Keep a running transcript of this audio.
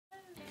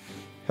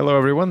Hello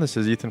everyone, this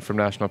is Ethan from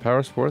National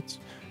Powersports.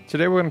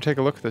 Today we're going to take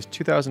a look at this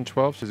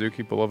 2012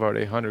 Suzuki Boulevard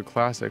 800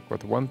 Classic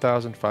with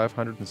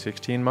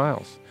 1,516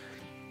 miles.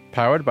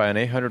 Powered by an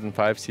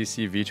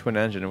 805cc V-twin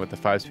engine with a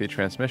 5-speed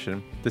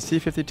transmission, the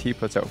C50T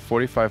puts out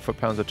 45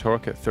 foot-pounds of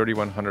torque at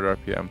 3,100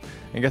 RPM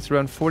and gets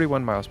around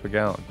 41 miles per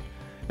gallon.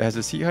 It has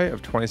a seat height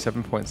of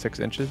 27.6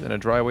 inches and a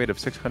dry weight of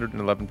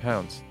 611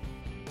 pounds.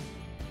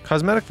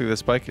 Cosmetically,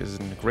 this bike is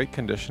in great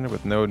condition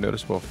with no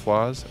noticeable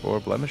flaws or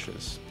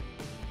blemishes.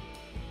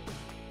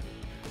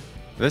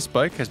 This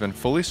bike has been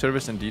fully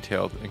serviced and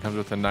detailed and comes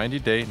with a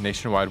 90-day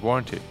nationwide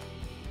warranty.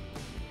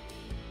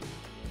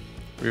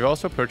 We've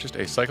also purchased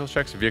a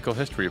CycleCheck's Vehicle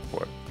History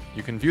Report.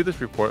 You can view this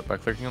report by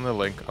clicking on the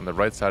link on the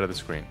right side of the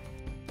screen.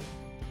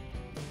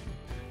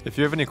 If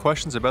you have any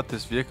questions about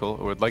this vehicle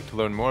or would like to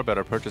learn more about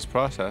our purchase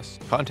process,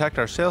 contact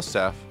our sales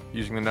staff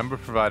using the number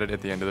provided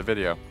at the end of the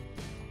video.